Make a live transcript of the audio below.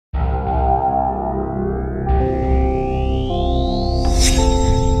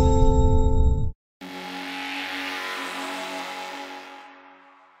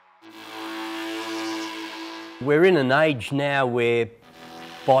We're in an age now where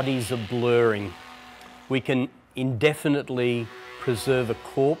bodies are blurring. We can indefinitely preserve a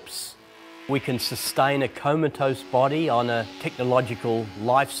corpse. We can sustain a comatose body on a technological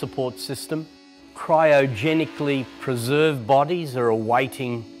life support system. Cryogenically preserved bodies are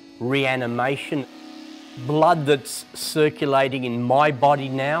awaiting reanimation. Blood that's circulating in my body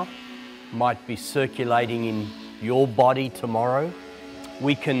now might be circulating in your body tomorrow.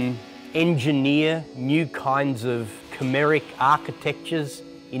 We can engineer new kinds of chimeric architectures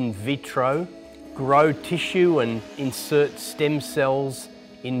in vitro, grow tissue and insert stem cells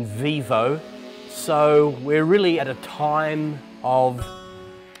in vivo. So we're really at a time of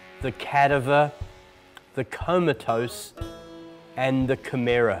the cadaver, the comatose, and the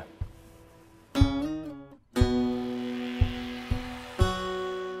chimera.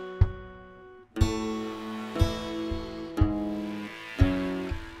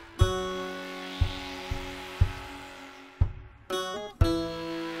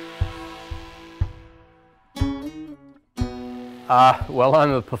 Well,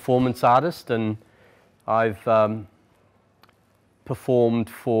 I'm a performance artist, and I've performed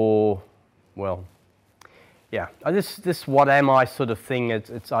for, well, yeah, this what am I sort of thing,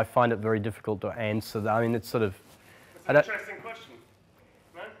 I find it very difficult to answer. I mean, it's sort of... It's an interesting question,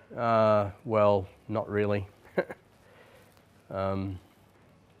 no? Well, not really.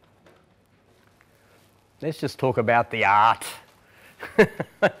 Let's just talk about the art.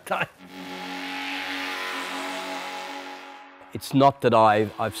 It's not that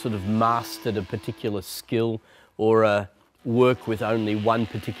I've sort of mastered a particular skill or work with only one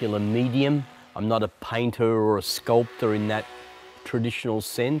particular medium. I'm not a painter or a sculptor in that traditional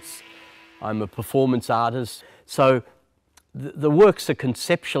sense. I'm a performance artist. So the works are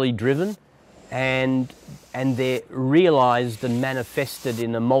conceptually driven, and they're realized and manifested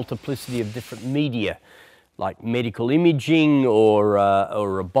in a multiplicity of different media, like medical imaging or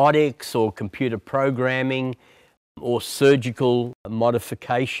robotics or computer programming, or surgical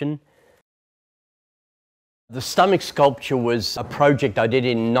modification. The stomach sculpture was a project I did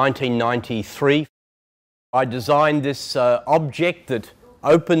in 1993. I designed this object that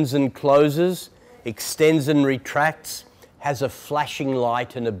opens and closes, extends and retracts, has a flashing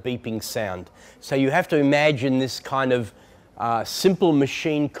light and a beeping sound. So you have to imagine this kind of simple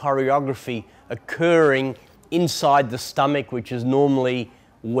machine choreography occurring inside the stomach, which is normally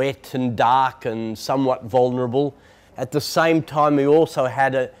wet and dark and somewhat vulnerable. At the same time, we also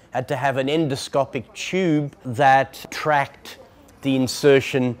had to have an endoscopic tube that tracked the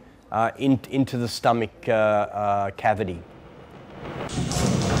insertion into the stomach cavity.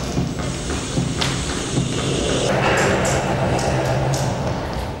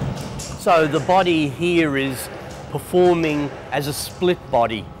 So the body here is performing as a split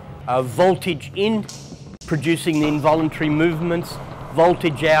body. Voltage in, producing the involuntary movements,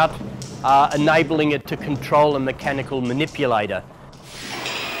 voltage out, enabling it to control a mechanical manipulator.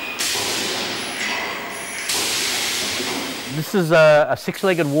 This is a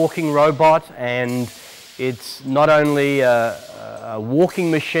six-legged walking robot, and it's not only a walking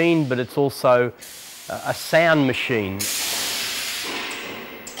machine, but it's also a sound machine.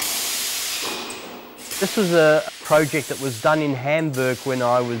 This was a project that was done in Hamburg when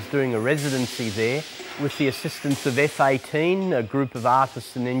I was doing a residency there, with the assistance of F18, a group of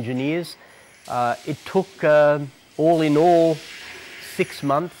artists and engineers. It took, all in all, 6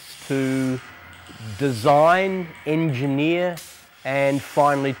 months to design, engineer, and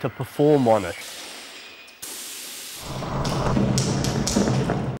finally to perform on it.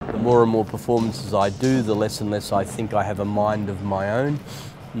 The more and more performances I do, the less and less I think I have a mind of my own,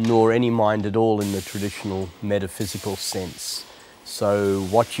 nor any mind at all in the traditional metaphysical sense. So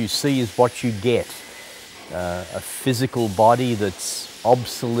what you see is what you get. A physical body that's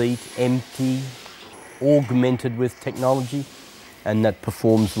obsolete, empty, augmented with technology, and that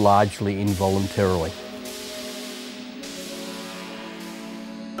performs largely involuntarily.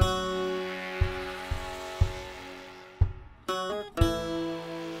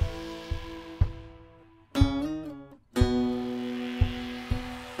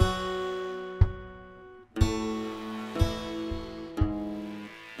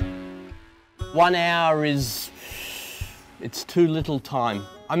 One hour it's too little time.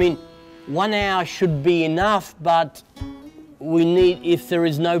 I mean, 1 hour should be enough, but we need, if there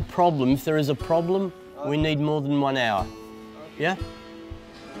is no problem, if there is a problem, we need more than 1 hour. Yeah?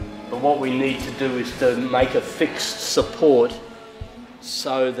 But what we need to do is to make a fixed support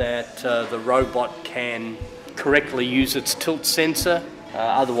so that the robot can correctly use its tilt sensor.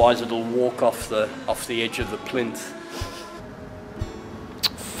 Otherwise it'll walk off the edge of the plinth.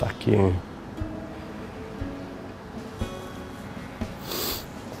 Fuck you.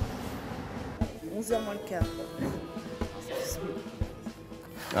 11h moins le quart.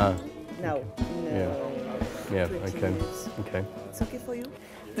 Ah. Now, Yeah, 20 okay. minutes. Okay. It's okay for you?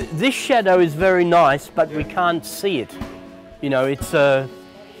 This shadow is very nice, but we can't see it. You know, it's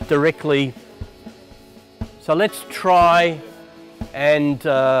directly. So let's try and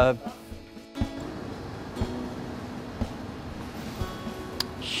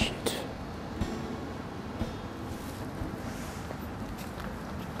shit.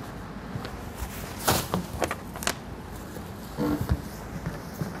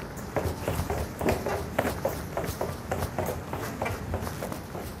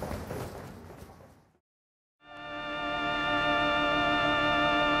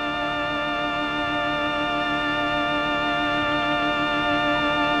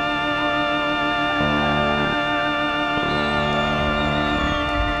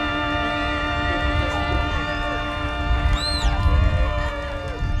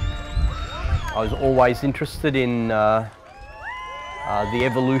 I was always interested in the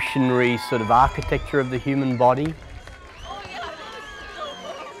evolutionary sort of architecture of the human body.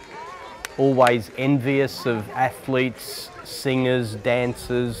 Always envious of athletes, singers,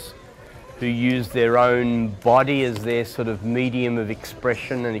 dancers who use their own body as their sort of medium of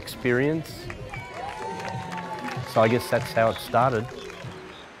expression and experience. So I guess that's how it started.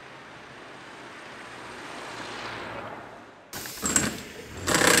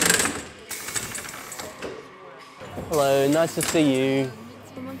 Hello, nice to see you.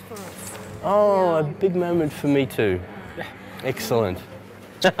 It's a moment for us. Oh, a big moment for me too. Excellent.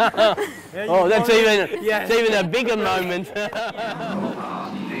 Oh, that's even a bigger moment.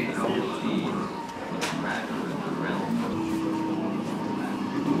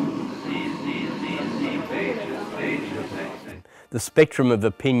 The spectrum of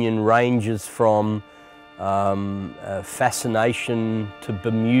opinion ranges from fascination to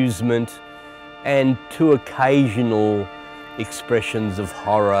bemusement and to occasional expressions of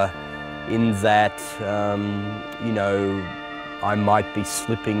horror in that, you know, I might be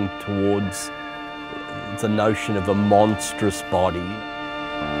slipping towards the notion of a monstrous body.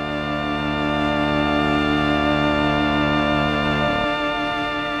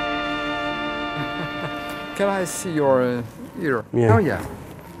 Can I see your ear? Yeah. Oh yeah.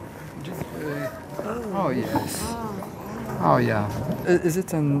 Just, oh yes. Oh yeah. Is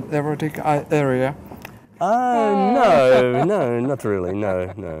it an erotic area? No, no, not really,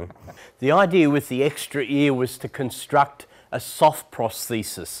 no. The idea with the extra ear was to construct a soft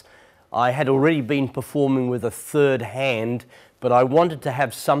prosthesis. I had already been performing with a third hand, but I wanted to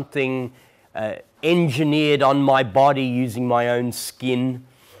have something engineered on my body using my own skin.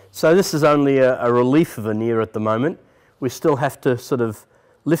 So this is only a relief of an ear at the moment. We still have to sort of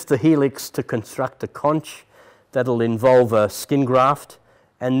lift the helix to construct a conch. That'll involve a skin graft,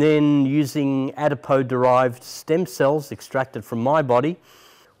 and then using adipose-derived stem cells extracted from my body,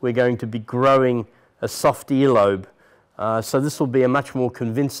 we're going to be growing a soft earlobe. So this will be a much more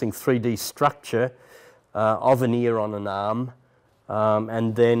convincing 3D structure of an ear on an arm,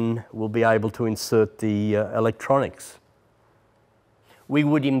 and then we'll be able to insert the electronics. We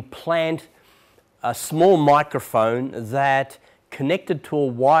would implant a small microphone that, connected to a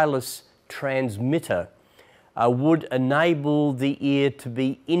wireless transmitter, would enable the ear to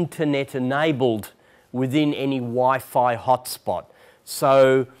be internet enabled within any Wi-Fi hotspot.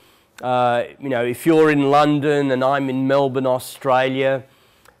 So, you know, if you're in London and I'm in Melbourne, Australia,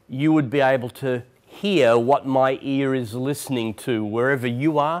 you would be able to hear what my ear is listening to wherever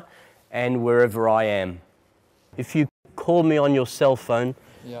you are and wherever I am. If you call me on your cell phone,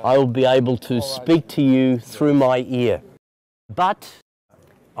 I will be able to speak to you through my ear. But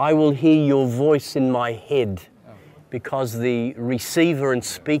I will hear your voice in my head because the receiver and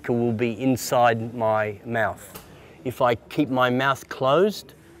speaker will be inside my mouth. If I keep my mouth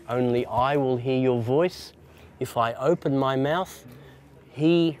closed, only I will hear your voice. If I open my mouth,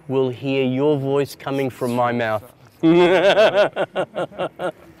 he will hear your voice coming from my mouth. So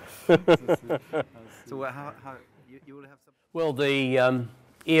how you will have some... Well, the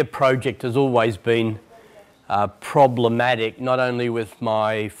ear project has always been problematic, not only with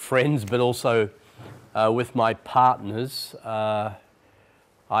my friends but also with my partners. I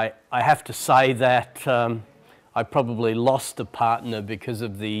have to say that I probably lost a partner because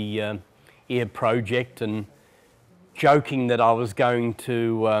of the ear project, and joking that I was going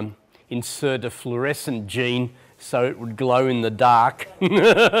to insert a fluorescent gene so it would glow in the dark.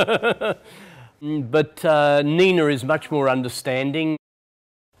 But Nina is much more understanding.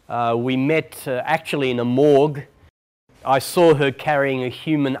 We met actually in a morgue. I saw her carrying a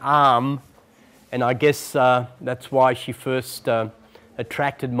human arm, and I guess that's why she first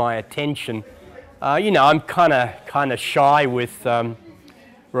attracted my attention. You know, I'm kind of shy with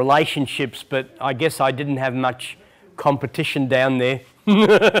relationships, but I guess I didn't have much competition down there.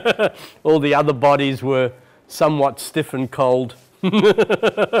 All the other bodies were somewhat stiff and cold.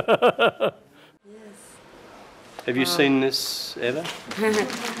 Have you seen this ever? She's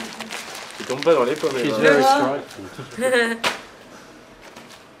very striking.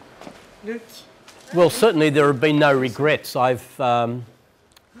 Well, certainly there have been no regrets. I've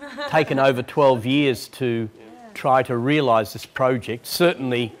taken over 12 years to try to realise this project.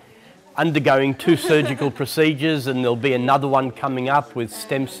 Certainly undergoing 2 surgical procedures, and there'll be another one coming up with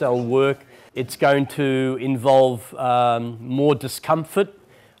stem cell work. It's going to involve more discomfort.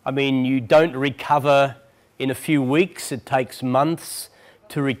 I mean, you don't recover in a few weeks. It takes months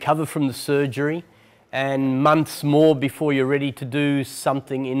to recover from the surgery, and months more before you're ready to do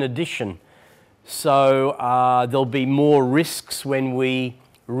something in addition. So there'll be more risks when we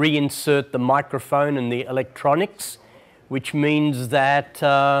reinsert the microphone and the electronics, which means that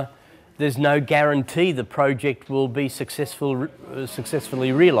there's no guarantee the project will be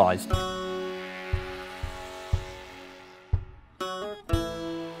successfully realised.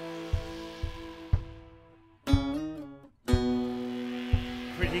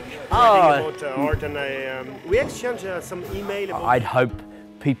 About art, and we exchanged some email about... I'd hope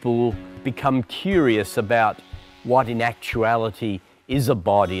people will become curious about what in actuality is a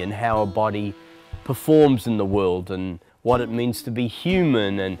body and how a body performs in the world and what it means to be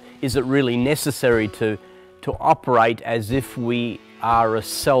human, and is it really necessary to operate as if we are a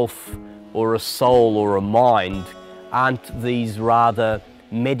self or a soul or a mind? Aren't these rather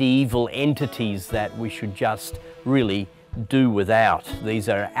medieval entities that we should just really do without? These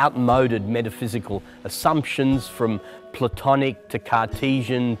are outmoded metaphysical assumptions, from Platonic to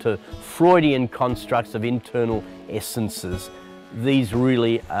Cartesian to Freudian constructs of internal essences. These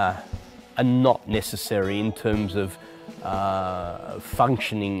really are not necessary in terms of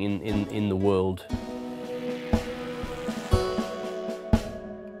functioning in the world.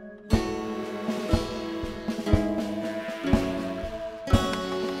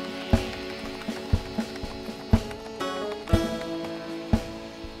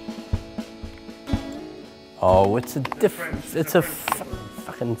 Oh, it's a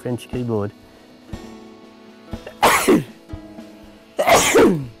fucking French keyboard.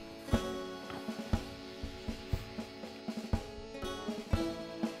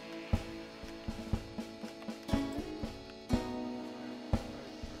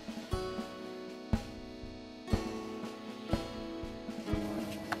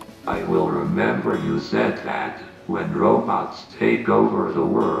 I will remember you said that when robots take over the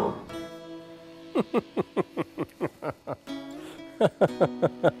world.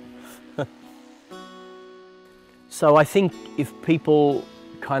 So I think if people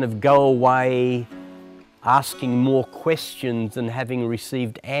kind of go away asking more questions and having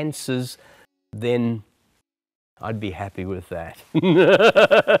received answers, then I'd be happy with that.